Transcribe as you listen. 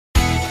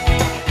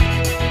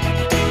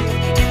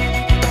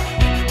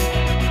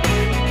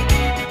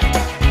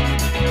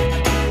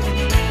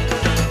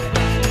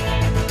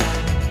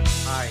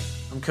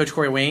Coach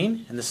Corey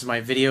Wayne, and this is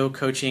my video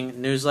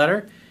coaching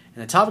newsletter.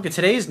 And the topic of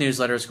today's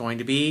newsletter is going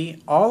to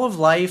be, all of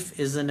life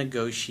is a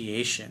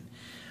negotiation.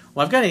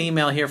 Well, I've got an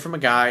email here from a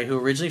guy who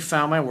originally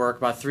found my work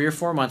about 3 or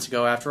 4 months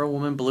ago after a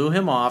woman blew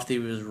him off that he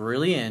was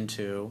really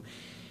into.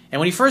 And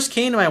when he first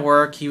came to my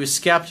work, he was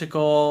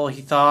skeptical. He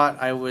thought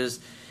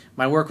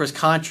my work was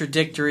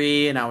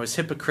contradictory and I was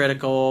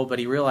hypocritical, but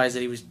he realized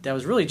that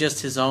was really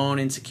just his own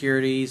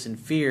insecurities and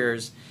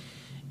fears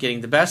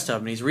getting the best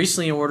of him. He's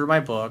recently ordered my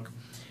book.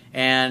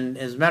 And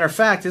as a matter of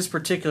fact, this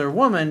particular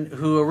woman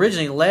who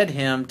originally led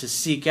him to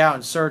seek out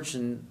and search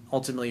and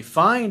ultimately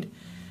find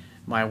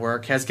my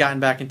work has gotten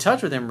back in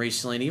touch with him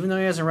recently. And even though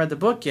he hasn't read the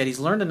book yet, he's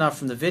learned enough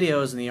from the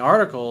videos and the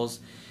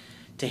articles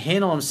to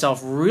handle himself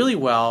really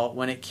well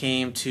when it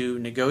came to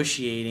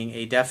negotiating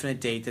a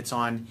definite date that's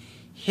on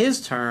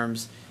his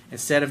terms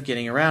instead of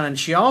getting around. And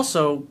she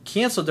also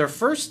canceled their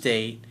first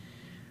date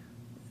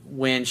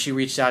when she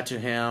reached out to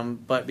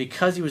him, but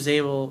because he was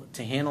able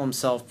to handle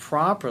himself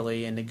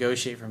properly and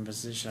negotiate from a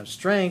position of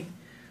strength,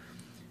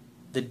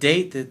 the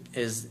date that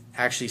is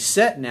actually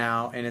set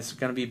now, and it's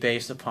going to be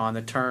based upon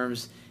the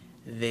terms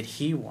that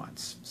he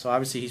wants. So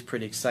obviously he's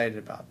pretty excited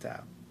about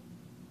that.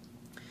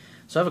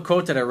 So I have a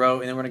quote that I wrote,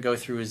 and then we're going to go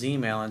through his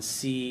email and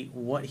see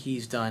what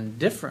he's done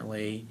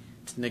differently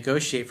to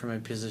negotiate from a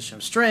position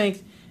of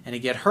strength and to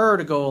get her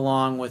to go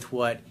along with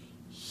what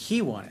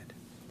he wanted.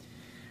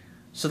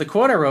 So the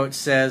quote I wrote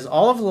says,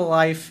 all of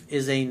life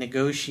is a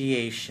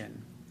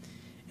negotiation.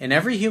 In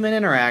every human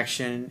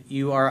interaction,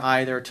 you are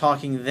either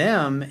talking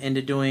them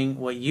into doing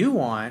what you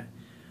want,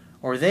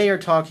 or they are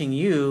talking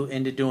you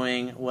into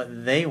doing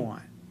what they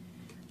want.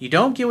 You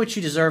don't get what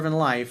you deserve in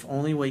life,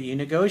 only what you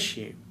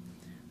negotiate.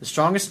 The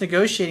strongest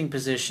negotiating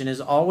position is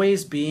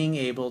always being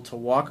able to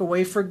walk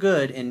away for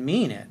good and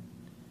mean it.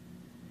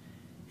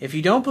 If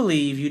you don't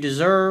believe you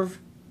deserve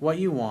what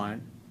you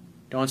want,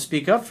 don't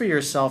speak up for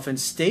yourself and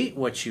state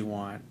what you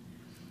want,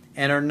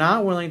 and are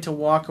not willing to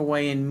walk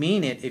away and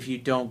mean it if you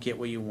don't get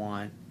what you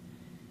want,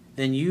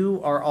 then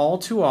you are all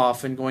too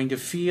often going to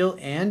feel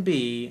and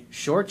be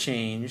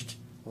shortchanged,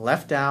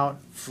 left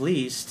out,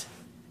 fleeced,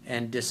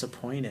 and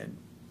disappointed.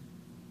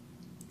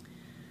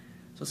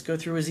 So let's go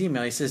through his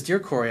email. He says, Dear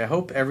Corey, I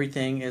hope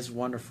everything is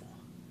wonderful.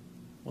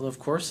 Well, of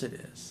course it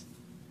is.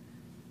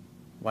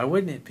 Why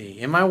wouldn't it be?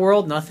 In my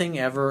world, nothing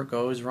ever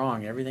goes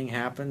wrong. Everything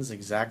happens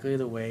exactly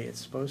the way it's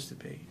supposed to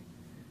be.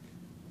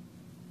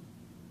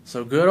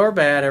 So good or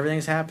bad,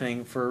 everything's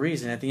happening for a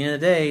reason. At the end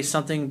of the day,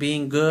 something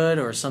being good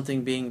or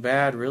something being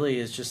bad really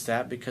is just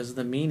that because of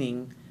the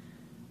meaning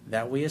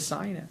that we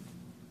assign it.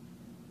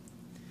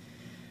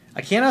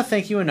 I cannot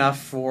thank you enough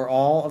for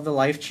all of the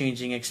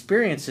life-changing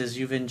experiences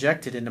you've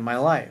injected into my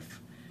life.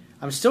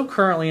 I'm still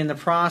currently in the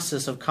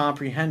process of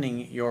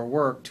comprehending your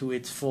work to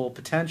its full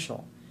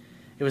potential.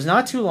 It was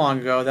not too long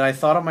ago that I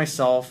thought of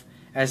myself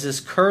as this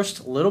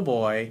cursed little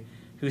boy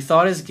who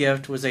thought his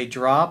gift was a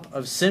drop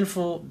of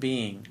sinful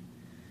being.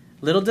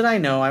 Little did I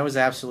know I was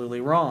absolutely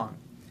wrong.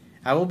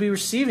 I will be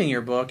receiving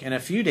your book in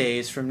a few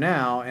days from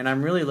now, and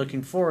I'm really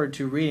looking forward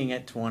to reading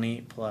it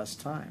 20 plus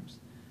times.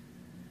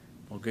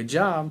 Well, good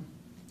job.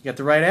 You got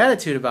the right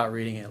attitude about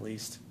reading it, at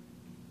least.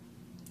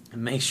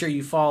 And make sure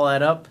you follow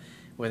that up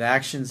with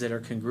actions that are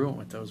congruent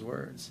with those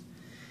words.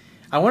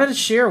 I wanted to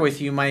share with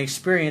you my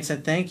experience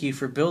and thank you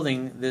for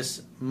building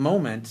this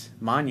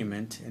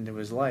monument into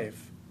his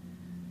life.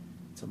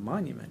 It's a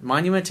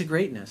monument to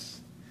greatness.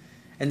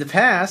 In the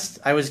past,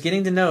 I was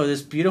getting to know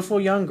this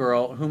beautiful young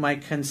girl whom I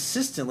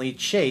consistently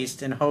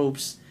chased in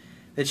hopes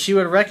that she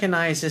would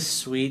recognize this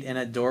sweet and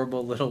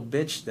adorable little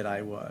bitch that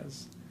I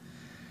was.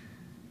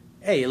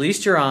 Hey, at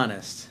least you're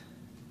honest.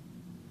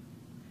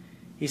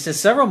 He says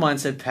several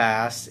months had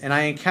passed and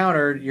I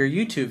encountered your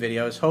YouTube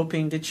videos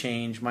hoping to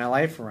change my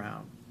life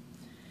around.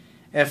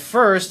 At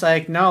first, I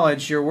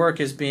acknowledged your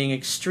work as being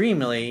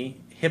extremely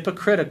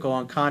hypocritical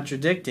and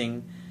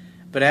contradicting,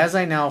 but as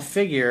I now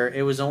figure,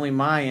 it was only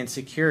my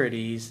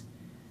insecurities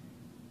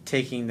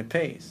taking the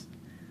pace.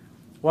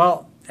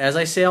 Well, as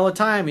I say all the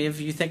time,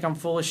 if you think I'm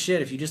full of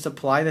shit, if you just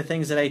apply the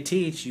things that I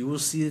teach, you will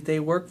see that they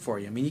work for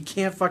you. I mean, you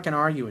can't fucking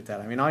argue with that.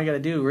 I mean, all you got to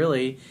do,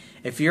 really,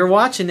 if you're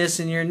watching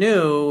this and you're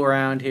new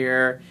around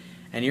here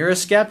and you're a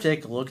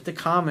skeptic, look at the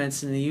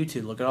comments in the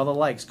YouTube. Look at all the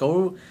likes.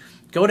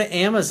 Go to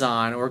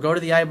Amazon or go to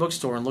the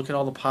iBookstore and look at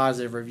all the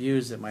positive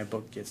reviews that my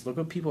book gets. Look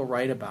what people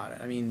write about it.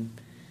 I mean,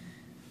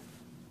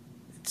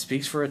 it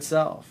speaks for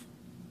itself.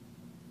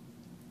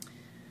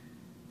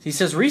 He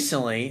says,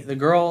 recently, the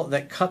girl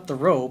that cut the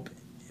rope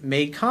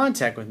made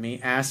contact with me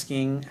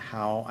asking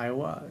how I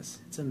was.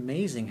 It's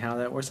amazing how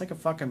that works. It's like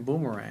a fucking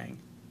boomerang.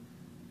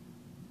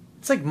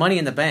 It's like money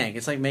in the bank.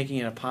 It's like making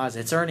a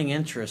deposit. It's earning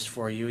interest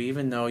for you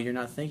even though you're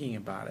not thinking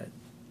about it.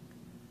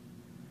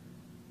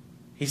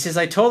 He says,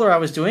 I told her I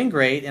was doing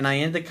great, and I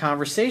ended the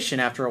conversation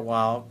after a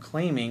while,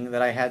 claiming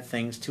that I had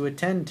things to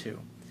attend to.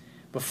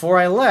 Before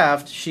I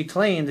left, she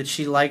claimed that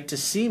she'd like to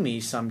see me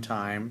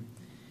sometime,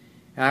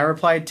 and I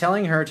replied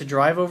telling her to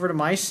drive over to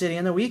my city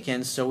on the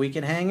weekends so we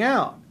could hang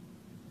out.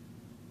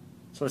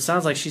 So it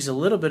sounds like she's a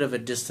little bit of a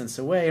distance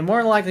away. And more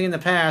than likely in the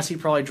past, he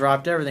probably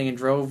dropped everything and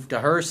drove to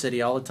her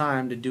city all the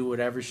time to do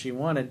whatever she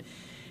wanted.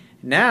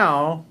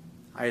 Now,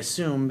 I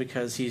assume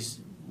because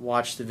he's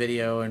watched the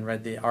video and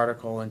read the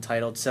article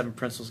entitled 7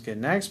 Principles to Get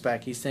an Ex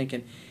Back, he's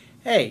thinking,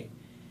 hey,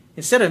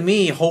 instead of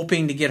me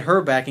hoping to get her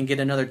back and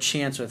get another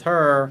chance with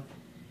her,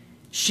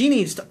 she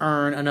needs to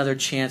earn another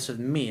chance with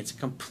me. It's a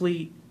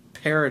complete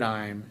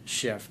paradigm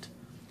shift.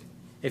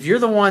 If you're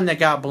the one that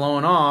got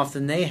blown off,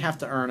 then they have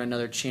to earn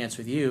another chance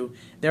with you.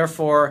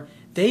 Therefore,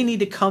 they need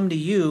to come to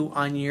you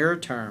on your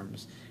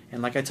terms.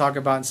 And like I talk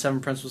about in 7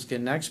 Principles to Get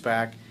an Ex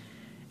Back,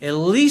 at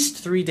least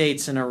 3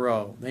 dates in a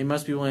row. They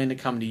must be willing to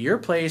come to your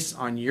place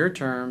on your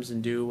terms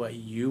and do what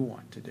you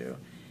want to do.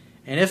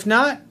 And if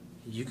not,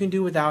 you can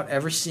do without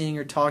ever seeing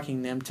or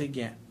talking them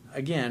to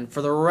again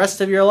for the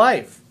rest of your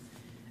life.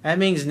 That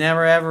means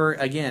never ever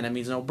again. That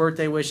means no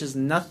birthday wishes,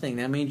 nothing.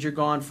 That means you're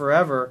gone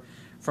forever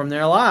from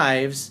their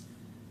lives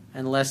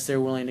unless they're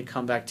willing to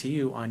come back to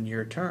you on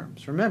your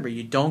terms. Remember,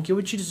 you don't get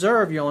what you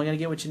deserve. You're only going to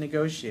get what you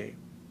negotiate.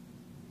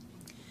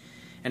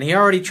 And he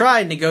already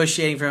tried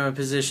negotiating from a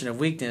position of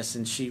weakness,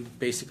 and she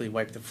basically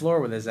wiped the floor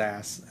with his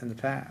ass in the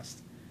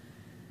past.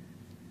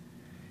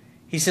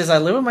 He says, I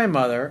live with my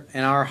mother,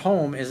 and our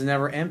home is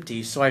never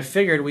empty, so I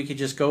figured we could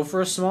just go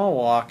for a small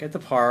walk at the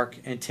park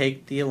and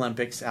take the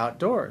Olympics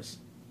outdoors.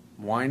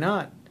 Why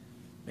not?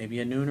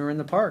 Maybe a nooner in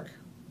the park.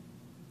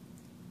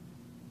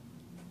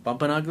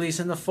 Bumping uglies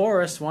in the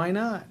forest, why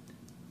not?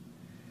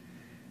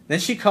 Then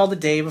she called the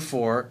day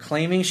before,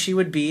 claiming she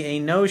would be a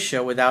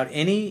no-show without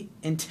any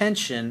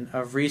intention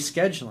of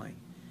rescheduling.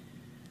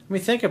 I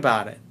mean, think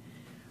about it.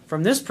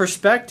 From this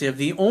perspective,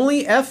 the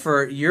only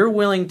effort you're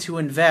willing to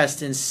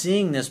invest in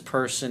seeing this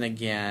person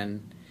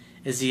again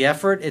is the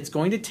effort it's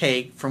going to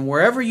take from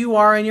wherever you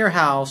are in your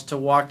house to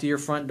walk to your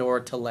front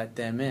door to let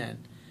them in.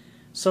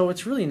 So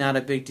it's really not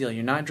a big deal.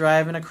 You're not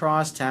driving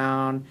across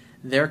town.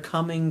 They're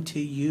coming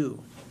to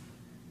you.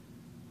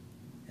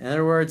 In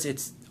other words,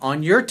 it's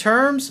on your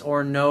terms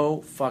or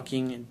no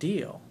fucking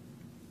deal.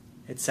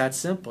 It's that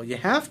simple. You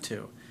have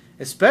to.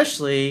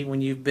 Especially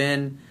when you've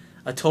been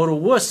a total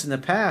wuss in the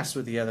past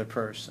with the other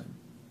person.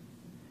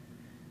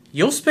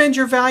 You'll spend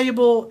your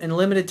valuable and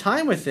limited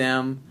time with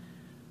them,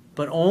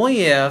 but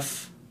only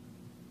if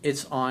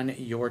it's on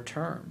your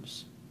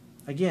terms.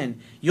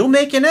 Again, you'll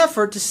make an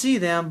effort to see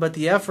them, but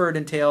the effort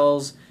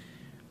entails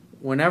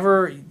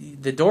whenever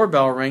the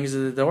doorbell rings or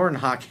the door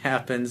knock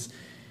happens,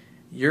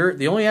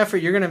 the only effort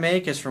you're going to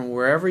make is from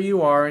wherever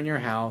you are in your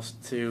house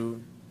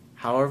to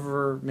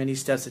however many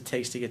steps it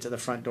takes to get to the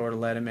front door to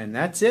let them in.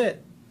 That's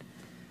it.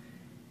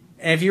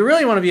 And if you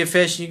really want to be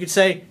efficient, you could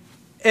say,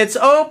 it's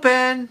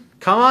open,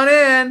 come on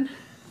in.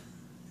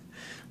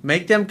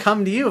 Make them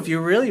come to you if you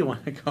really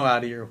want to go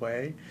out of your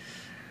way.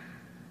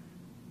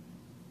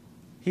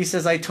 He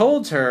says, I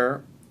told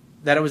her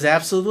that it was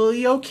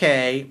absolutely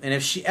okay, and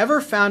if she ever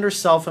found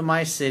herself in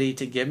my city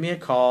to give me a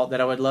call, that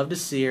I would love to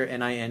see her,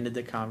 and I ended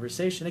the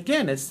conversation.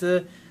 Again,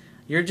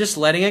 you're just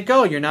letting it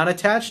go. You're not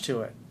attached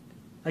to it.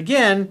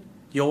 Again,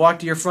 you'll walk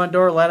to your front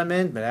door, let them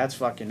in, but that's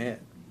fucking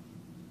it.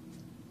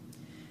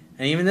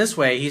 And even this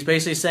way, he's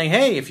basically saying,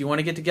 hey, if you want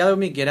to get together with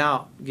me, get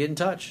out, get in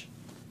touch.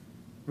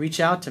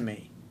 Reach out to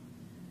me.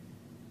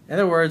 In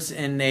other words,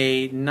 in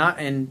a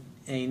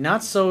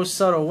not so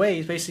subtle way,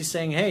 he's basically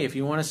saying, hey, if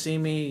you want to see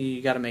me,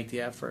 you got to make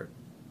the effort.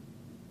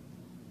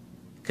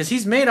 Because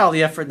he's made all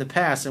the effort in the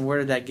past, and where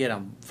did that get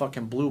him?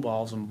 Fucking blue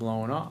balls and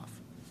blowing off.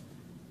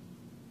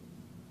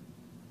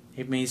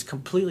 It means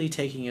completely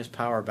taking his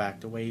power back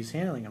the way he's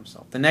handling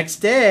himself. The next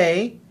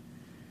day,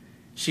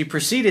 she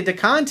proceeded to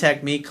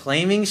contact me,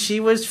 claiming she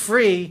was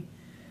free.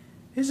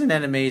 Isn't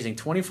that amazing?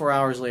 24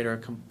 hours later, a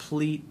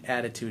complete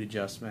attitude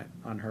adjustment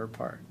on her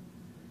part.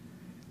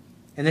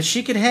 And that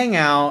she could hang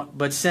out,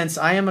 but since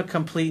I am a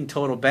complete and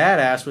total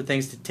badass with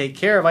things to take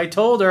care of, I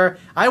told her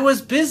I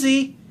was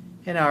busy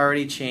and I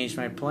already changed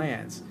my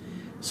plans.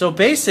 So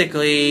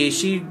basically,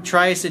 she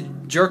tries to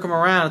jerk him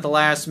around at the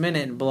last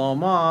minute and blow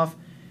him off.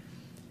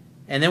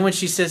 And then when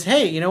she says,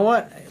 hey, you know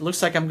what? It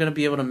looks like I'm going to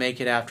be able to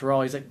make it after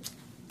all. He's like,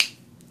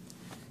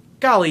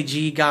 golly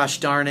gee, gosh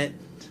darn it.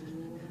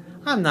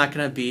 I'm not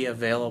going to be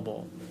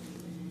available.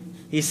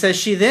 He says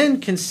she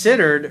then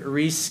considered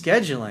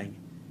rescheduling.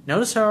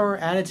 Notice how her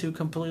attitude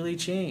completely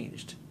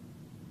changed.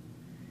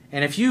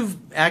 And if you've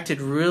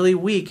acted really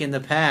weak in the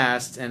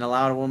past and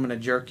allowed a woman to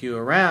jerk you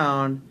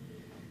around,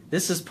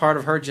 this is part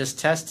of her just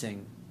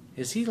testing.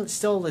 Is he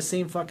still the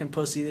same fucking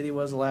pussy that he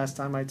was the last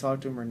time I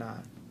talked to him or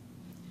not?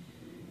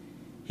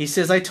 He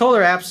says, I told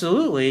her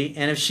absolutely,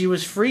 and if she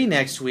was free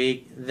next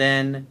week,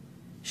 then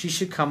she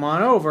should come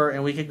on over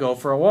and we could go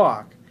for a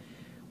walk.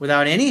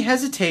 Without any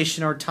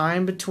hesitation or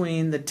time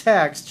between the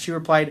text, she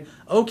replied,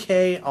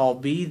 okay, I'll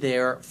be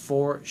there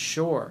for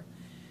sure.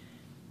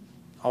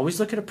 Always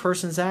look at a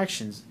person's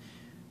actions.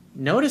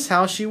 Notice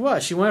how she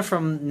was. She went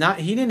from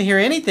he didn't hear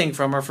anything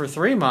from her for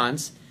 3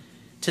 months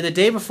to the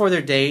day before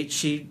their date,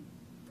 she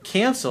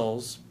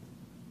cancels.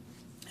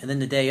 And then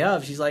the day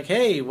of, she's like,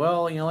 hey,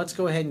 well, let's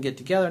go ahead and get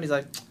together. And he's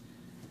like,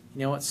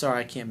 you know what? Sorry,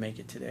 I can't make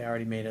it today. I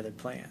already made other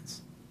plans.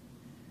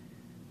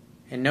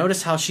 And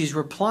notice how she's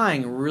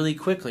replying really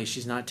quickly.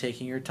 She's not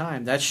taking her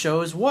time. That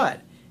shows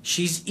what?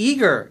 She's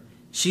eager.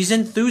 She's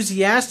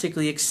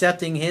enthusiastically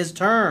accepting his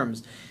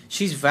terms.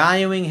 She's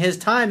valuing his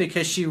time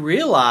because she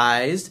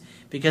realized,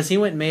 because he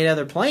went and made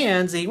other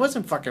plans, he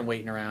wasn't fucking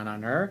waiting around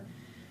on her.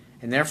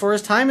 And therefore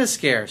his time is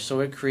scarce.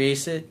 So it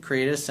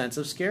created a sense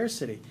of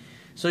scarcity.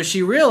 So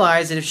she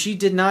realized that if she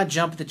did not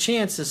jump at the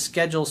chance to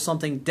schedule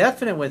something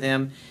definite with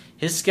him,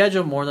 his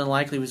schedule more than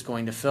likely was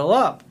going to fill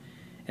up.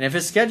 And if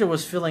his schedule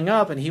was filling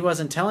up and he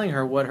wasn't telling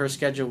her what her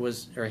schedule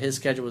was, or his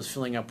schedule was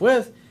filling up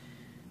with,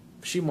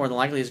 she more than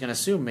likely is going to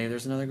assume maybe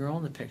there's another girl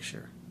in the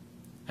picture.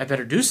 I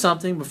better do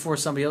something before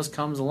somebody else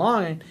comes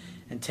along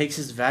and takes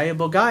this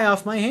valuable guy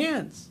off my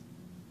hands.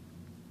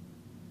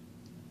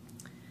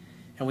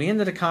 And we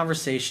ended the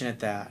conversation at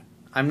that.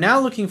 I'm now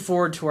looking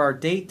forward to our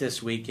date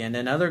this weekend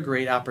and other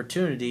great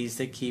opportunities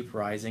that keep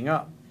rising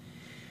up.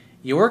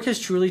 Your work has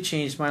truly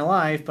changed my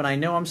life, but I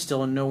know I'm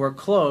still nowhere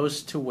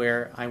close to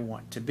where I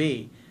want to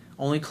be.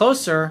 Only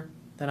closer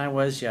than I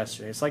was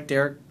yesterday. It's like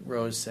Derrick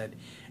Rose said,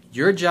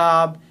 your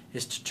job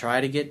is to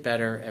try to get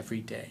better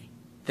every day.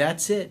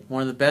 That's it.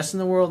 One of the best in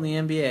the world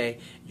in the NBA.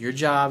 Your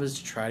job is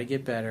to try to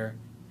get better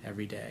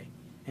every day.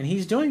 And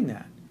he's doing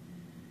that.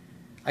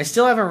 I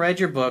still haven't read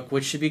your book,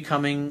 which should be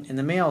coming in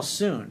the mail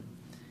soon.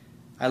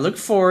 I look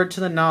forward to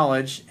the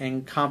knowledge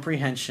and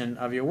comprehension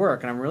of your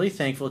work, and I'm really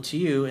thankful to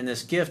you in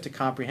this gift to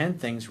comprehend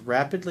things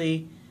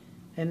rapidly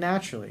and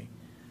naturally.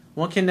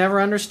 One can never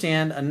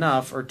understand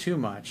enough or too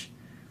much.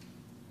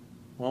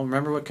 Well,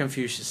 remember what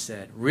Confucius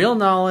said. Real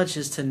knowledge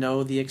is to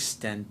know the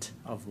extent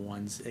of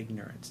one's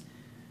ignorance.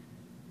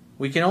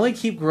 We can only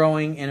keep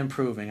growing and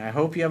improving. I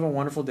hope you have a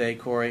wonderful day,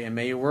 Corey, and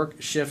may your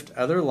work shift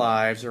other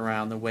lives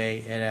around the way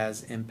it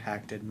has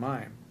impacted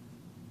mine.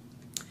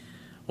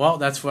 Well,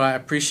 that's what I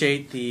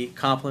appreciate the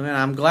compliment.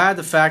 I'm glad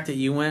the fact that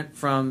you went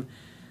from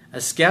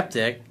a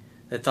skeptic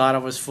that thought I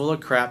was full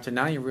of crap to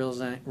now you're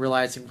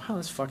realizing, wow,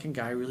 this fucking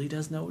guy really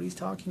does know what he's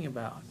talking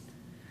about.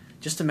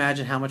 Just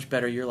imagine how much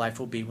better your life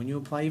will be when you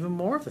apply even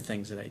more of the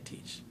things that I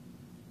teach.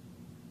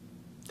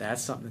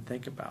 That's something to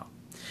think about.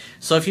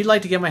 So if you'd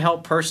like to get my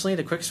help personally,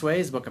 the quickest way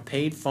is to book a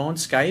paid phone,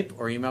 Skype,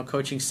 or email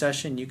coaching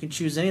session. You can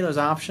choose any of those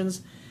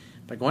options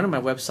by going to my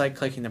website,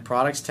 clicking the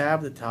products tab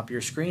at the top of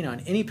your screen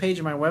on any page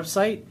of my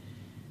website,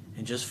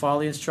 and just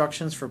follow the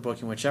instructions for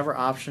booking whichever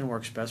option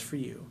works best for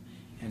you.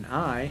 And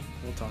I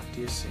will talk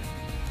to you soon.